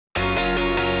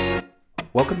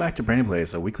Welcome back to Brain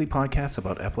Blaze, a weekly podcast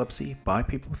about epilepsy, by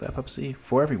people with epilepsy,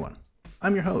 for everyone.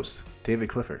 I'm your host, David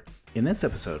Clifford. In this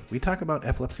episode, we talk about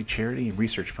epilepsy charity and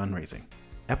research fundraising.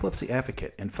 Epilepsy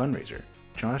advocate and fundraiser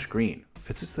Josh Green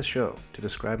visits the show to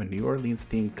describe a New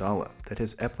Orleans-themed gala that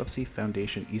his Epilepsy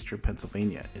Foundation Eastern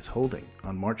Pennsylvania is holding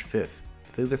on March 5th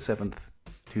through the 7th,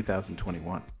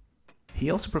 2021.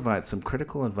 He also provides some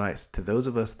critical advice to those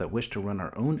of us that wish to run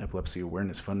our own epilepsy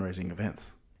awareness fundraising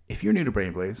events. If you're new to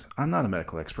Brain Blaze, I'm not a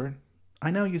medical expert. I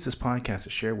now use this podcast to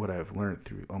share what I have learned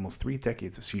through almost 3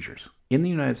 decades of seizures. In the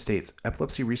United States,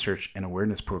 epilepsy research and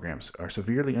awareness programs are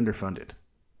severely underfunded.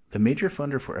 The major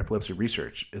funder for epilepsy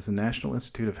research is the National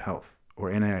Institute of Health, or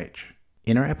NIH.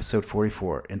 In our episode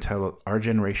 44, entitled Our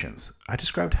Generations, I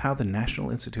described how the National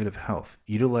Institute of Health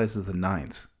utilizes the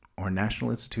NINDS, or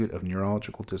National Institute of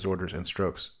Neurological Disorders and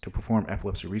Strokes, to perform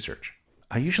epilepsy research.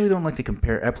 I usually don't like to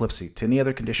compare epilepsy to any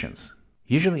other conditions.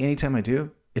 Usually anytime I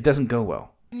do, it doesn't go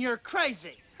well. You're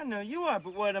crazy. I know you are,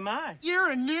 but what am I? You're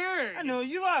a nerd. I know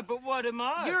you are, but what am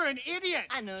I? You're an idiot.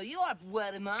 I know you are, but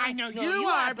what am I? I know you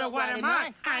are, but what am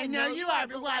I? I know you are,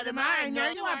 but what am I? I know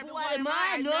you are, but what am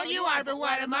I? I know you are, but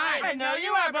what am I? I know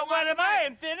you are, but what am I?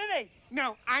 Infinity.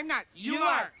 No, I'm not. You You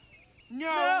are. are.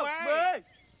 No way.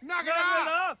 Knock it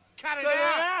off. Cut it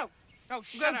out. Oh,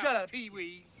 shut up,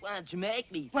 Pee-wee. Why don't you make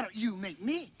me? Why don't you make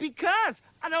me? Because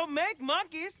I don't make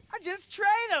monkeys. I just train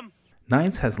them.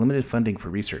 NINDS has limited funding for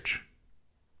research.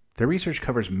 Their research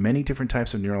covers many different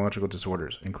types of neurological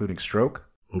disorders, including stroke.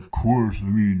 Of course,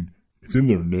 it's in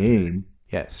their name.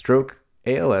 Stroke,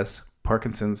 ALS,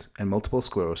 Parkinson's, and multiple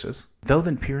sclerosis. Though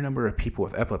the pure number of people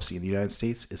with epilepsy in the United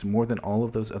States is more than all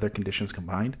of those other conditions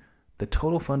combined, the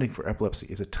total funding for epilepsy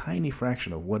is a tiny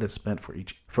fraction of what is spent for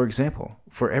each. For example,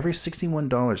 for every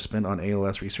 $61 spent on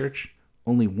ALS research,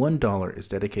 only $1 is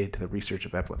dedicated to the research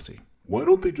of epilepsy. Why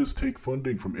don't they just take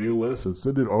funding from ALS and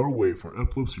send it our way for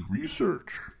epilepsy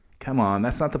research? Come on,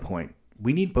 that's not the point.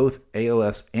 We need both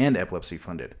ALS and epilepsy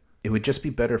funded. It would just be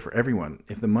better for everyone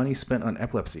if the money spent on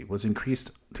epilepsy was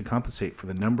increased to compensate for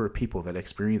the number of people that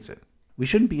experience it. We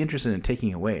shouldn't be interested in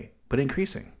taking away, but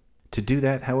increasing. To do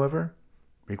that, however,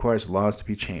 requires laws to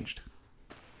be changed.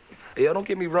 Yo, don't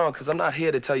get me wrong, because I'm not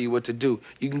here to tell you what to do.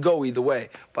 You can go either way.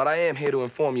 But I am here to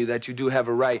inform you that you do have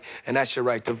a right, and that's your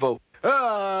right to vote.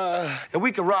 And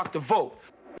we can rock the vote.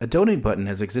 A donate button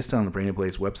has existed on the Brain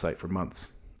Blaze website for months.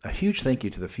 A huge thank you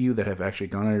to the few that have actually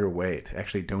gone out of their way to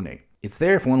actually donate. It's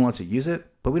there if one wants to use it,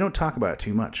 but we don't talk about it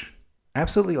too much.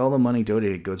 Absolutely all the money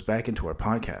donated goes back into our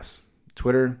podcasts,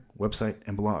 Twitter, website,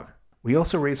 and blog. We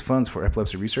also raise funds for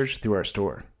epilepsy research through our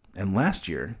store. And last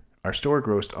year, our store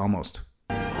grossed almost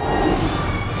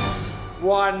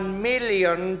 $1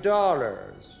 million.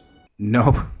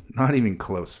 Nope, not even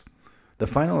close. The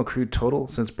final accrued total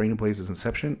since Brain Blaze's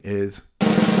inception is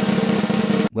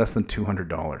less than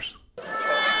 $200.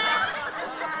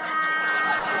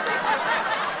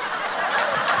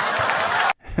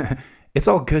 It's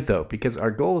all good though, because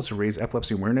our goal is to raise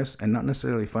epilepsy awareness and not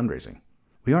necessarily fundraising.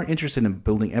 We aren't interested in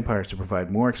building empires to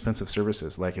provide more expensive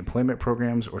services like employment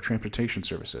programs or transportation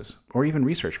services, or even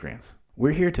research grants.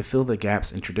 We're here to fill the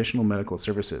gaps in traditional medical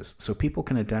services so people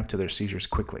can adapt to their seizures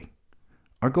quickly.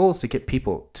 Our goal is to get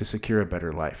people to secure a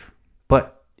better life.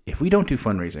 But if we don't do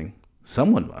fundraising,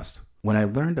 someone must. When I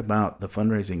learned about the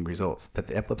fundraising results that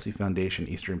the Epilepsy Foundation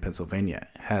Eastern Pennsylvania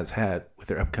has had with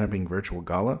their upcoming virtual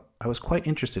gala, I was quite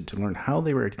interested to learn how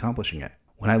they were accomplishing it.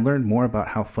 When I learned more about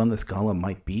how fun this gala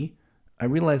might be, I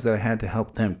realized that I had to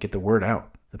help them get the word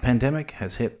out. The pandemic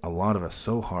has hit a lot of us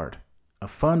so hard. A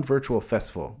fun virtual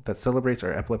festival that celebrates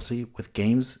our epilepsy with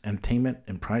games, entertainment,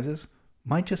 and prizes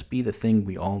might just be the thing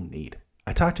we all need.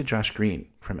 I talked to Josh Green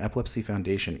from Epilepsy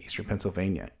Foundation Eastern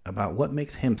Pennsylvania about what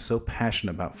makes him so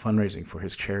passionate about fundraising for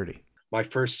his charity. My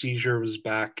first seizure was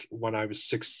back when I was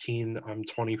 16. I'm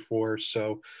 24,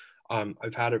 so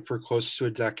I've had it for close to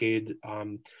a decade.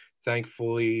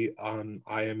 Thankfully,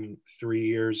 I am 3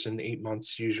 years and 8 months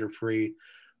seizure-free.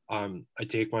 I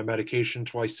take my medication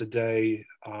twice a day,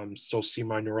 still see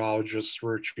my neurologist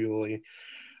virtually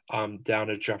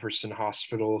down at Jefferson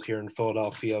Hospital here in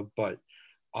Philadelphia, but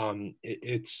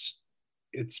it's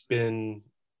been,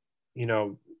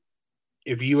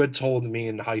 if you had told me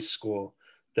in high school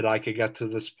that I could get to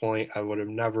this point, I would have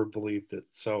never believed it.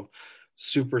 So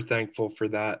super thankful for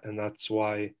that. And that's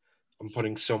why I'm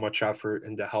putting so much effort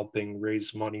into helping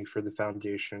raise money for the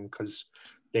foundation, because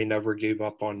they never gave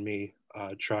up on me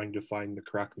trying to find the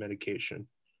correct medication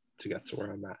to get to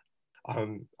where I'm at.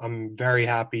 I'm very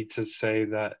happy to say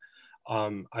that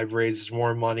I've raised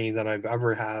more money than I've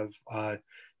ever have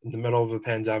in the middle of a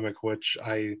pandemic, which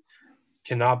I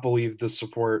cannot believe the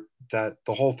support that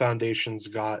the whole foundation's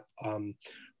got.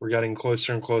 we're getting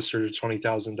closer and closer to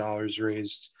 $20,000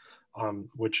 raised,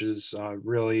 which is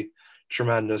really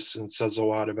tremendous and says a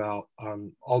lot about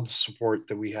all the support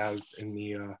that we have in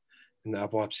the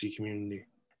epilepsy community.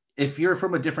 If you're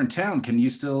from a different town, can you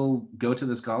still go to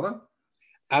this gala?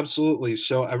 Absolutely.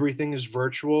 So everything is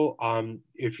virtual.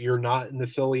 If you're not in the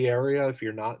Philly area, if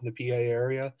you're not in the PA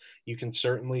area, you can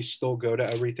certainly still go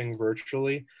to everything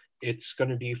virtually. It's going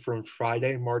to be from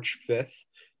Friday, March 5th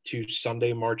to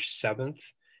Sunday, March 7th.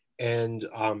 And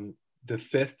the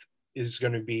 5th is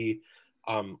going to be,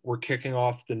 we're kicking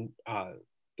off the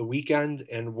weekend,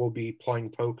 and we'll be playing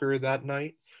poker that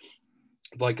night.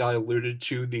 Like I alluded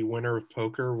to, the winner of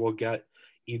poker will get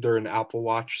either an Apple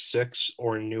Watch 6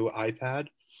 or a new iPad.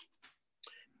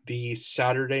 The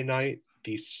Saturday night,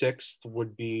 the 6th,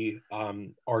 would be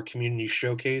our community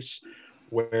showcase,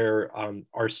 where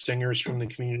our singers from the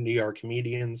community, our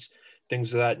comedians,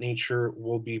 things of that nature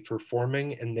will be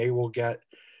performing, and they will get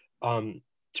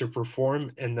to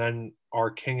perform. And then our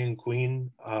king and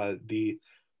queen, the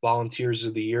volunteers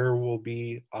of the year, will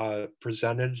be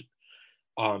presented,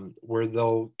 where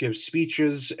they'll give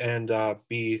speeches and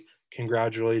be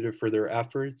congratulated for their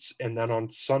efforts. And then on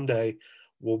Sunday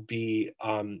will be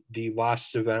the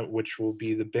last event, which will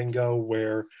be the bingo,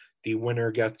 where the winner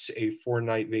gets a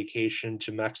 4-night vacation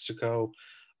to Mexico.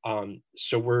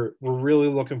 So we're really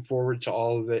looking forward to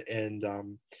all of it, and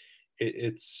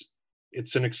it's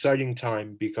an exciting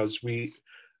time, because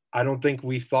I don't think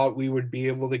we thought we would be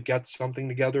able to get something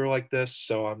together like this.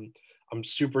 So I'm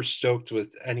super stoked with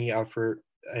any effort,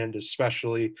 and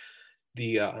especially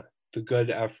the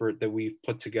good effort that we've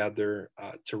put together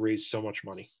to raise so much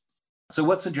money. So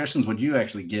what suggestions would you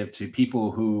actually give to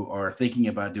people who are thinking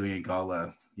about doing a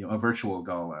gala, a virtual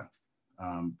gala,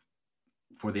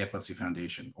 for the Epilepsy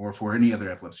Foundation or for any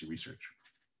other epilepsy research?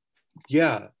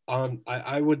 Yeah,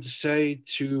 I would say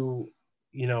to,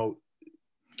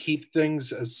 keep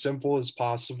things as simple as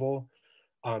possible.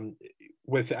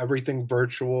 With everything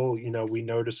virtual, we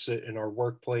notice it in our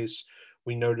workplace.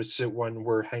 We notice it when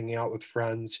we're hanging out with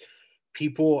friends.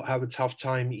 People have a tough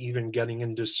time even getting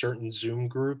into certain Zoom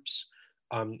groups,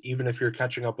 even if you're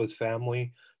catching up with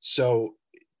family. So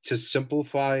to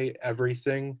simplify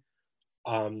everything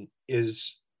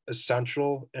is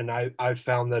essential. And I've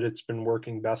found that it's been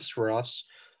working best for us.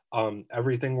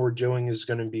 Everything we're doing is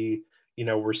going to be,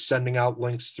 we're sending out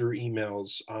links through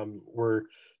emails. We're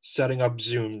setting up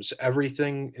Zooms.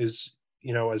 Everything is,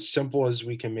 as simple as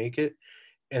we can make it.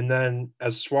 And then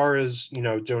as far as,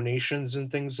 donations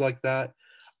and things like that,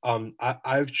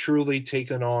 I've truly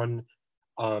taken on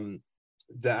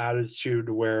the attitude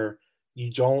where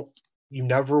you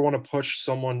never want to push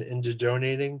someone into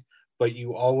donating, but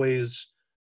you always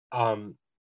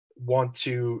want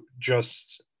to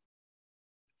just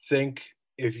think,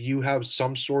 if you have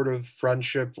some sort of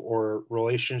friendship or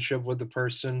relationship with the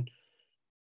person,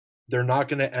 they're not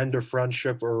going to end a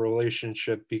friendship or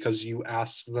relationship because you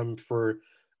ask them for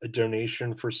a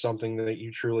donation for something that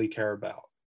you truly care about.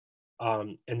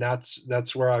 And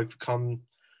that's where I've come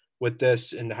with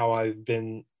this, and how I've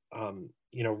been,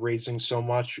 raising so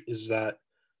much, is that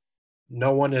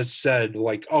no one has said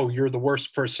like, oh, you're the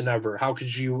worst person ever. How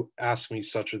could you ask me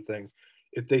such a thing?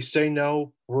 If they say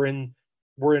no, we're in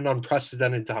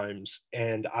unprecedented times,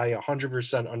 and I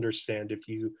 100% understand if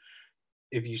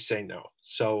you say no.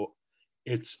 So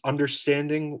it's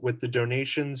understanding with the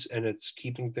donations, and it's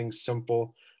keeping things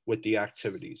simple with the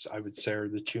activities, I would say, are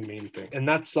the two main things. And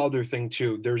that's the other thing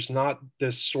too. There's not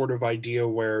this sort of idea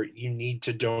where you need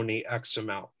to donate X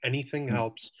amount. Anything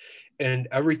helps. And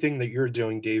everything that you're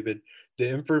doing, David, the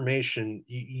information,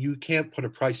 you can't put a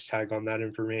price tag on that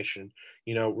information.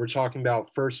 We're talking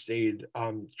about first aid,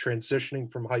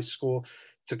 transitioning from high school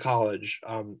to college,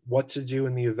 what to do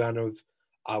in the event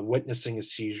of witnessing a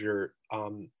seizure.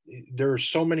 There are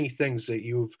so many things that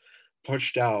you've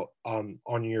pushed out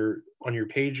on your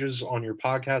pages, on your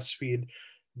podcast feed.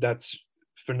 That's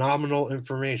phenomenal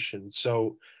information.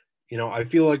 So, I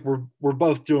feel like we're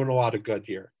both doing a lot of good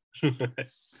here.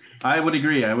 I would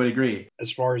agree.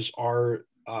 As far as our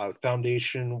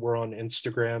foundation, we're on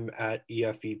Instagram at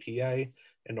EFEPA,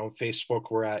 and on Facebook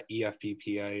we're at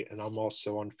EFEPA, and I'm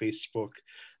also on Facebook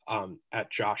at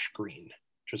Josh Green,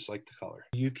 just like the color.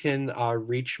 You can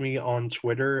reach me on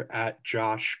Twitter at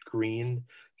Josh Green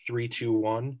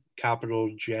 321, capital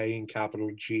J and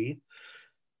capital G.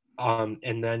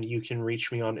 And then you can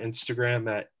reach me on Instagram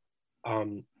at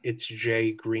it's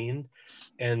J Green.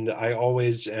 And I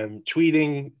always am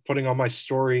tweeting, putting on my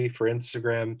story for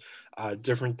Instagram,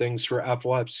 different things for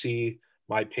epilepsy,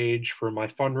 my page for my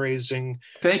fundraising.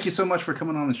 Thank you so much for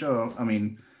coming on the show. I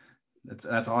mean,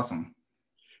 that's awesome.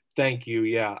 Thank you.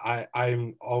 Yeah,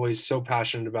 I'm always so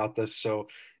passionate about this. So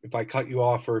if I cut you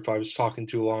off or if I was talking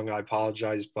too long, I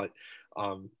apologize. But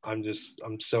I'm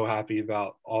so happy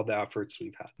about all the efforts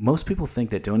we've had. Most people think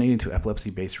that donating to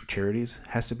epilepsy-based charities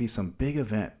has to be some big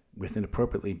event with an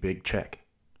appropriately big check.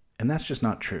 And that's just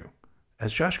not true.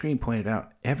 As Josh Green pointed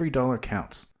out, every dollar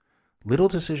counts. Little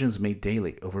decisions made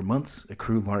daily over months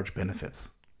accrue large benefits.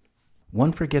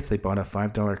 One forgets they bought a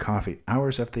 $5 coffee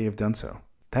hours after they have done so.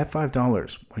 That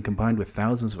 $5, when combined with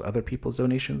thousands of other people's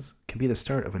donations, can be the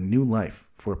start of a new life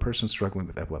for a person struggling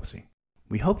with epilepsy.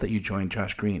 We hope that you join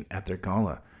Josh Green at their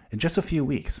gala in just a few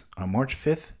weeks on March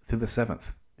 5th through the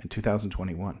 7th in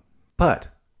 2021. But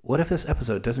what if this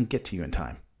episode doesn't get to you in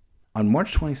time? On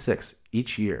March 26th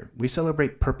each year, we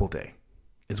celebrate Purple Day.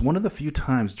 It's one of the few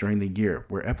times during the year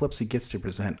where epilepsy gets to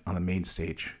present on the main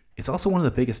stage. It's also one of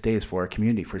the biggest days for our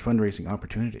community for fundraising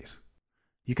opportunities.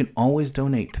 You can always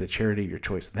donate to the charity of your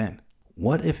choice then.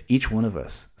 What if each one of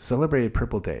us celebrated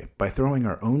Purple Day by throwing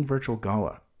our own virtual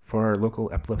gala for our local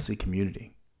epilepsy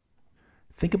community?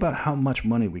 Think about how much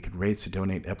money we could raise to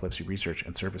donate epilepsy research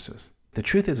and services. The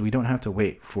truth is we don't have to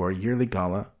wait for a yearly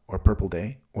gala or Purple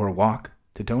Day or a walk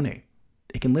to donate.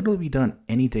 It can literally be done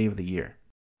any day of the year.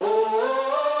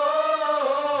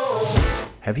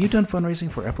 Have you done fundraising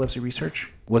for epilepsy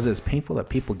research? Was it as painful that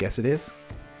people guess it is?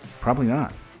 Probably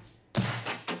not.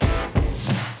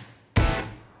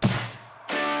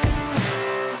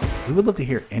 We would love to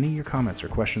hear any of your comments or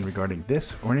questions regarding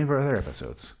this or any of our other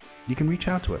episodes. You can reach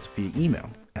out to us via email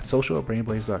at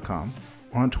social@brainblaze.com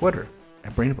or on Twitter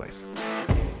 @brainblaze.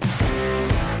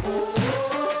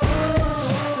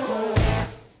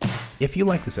 If you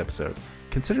like this episode,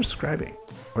 consider subscribing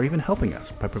or even helping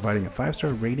us by providing a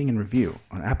 5-star rating and review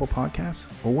on Apple Podcasts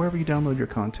or wherever you download your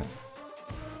content.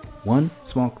 One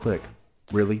small click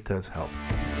really does help.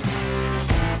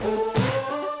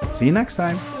 See you next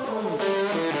time.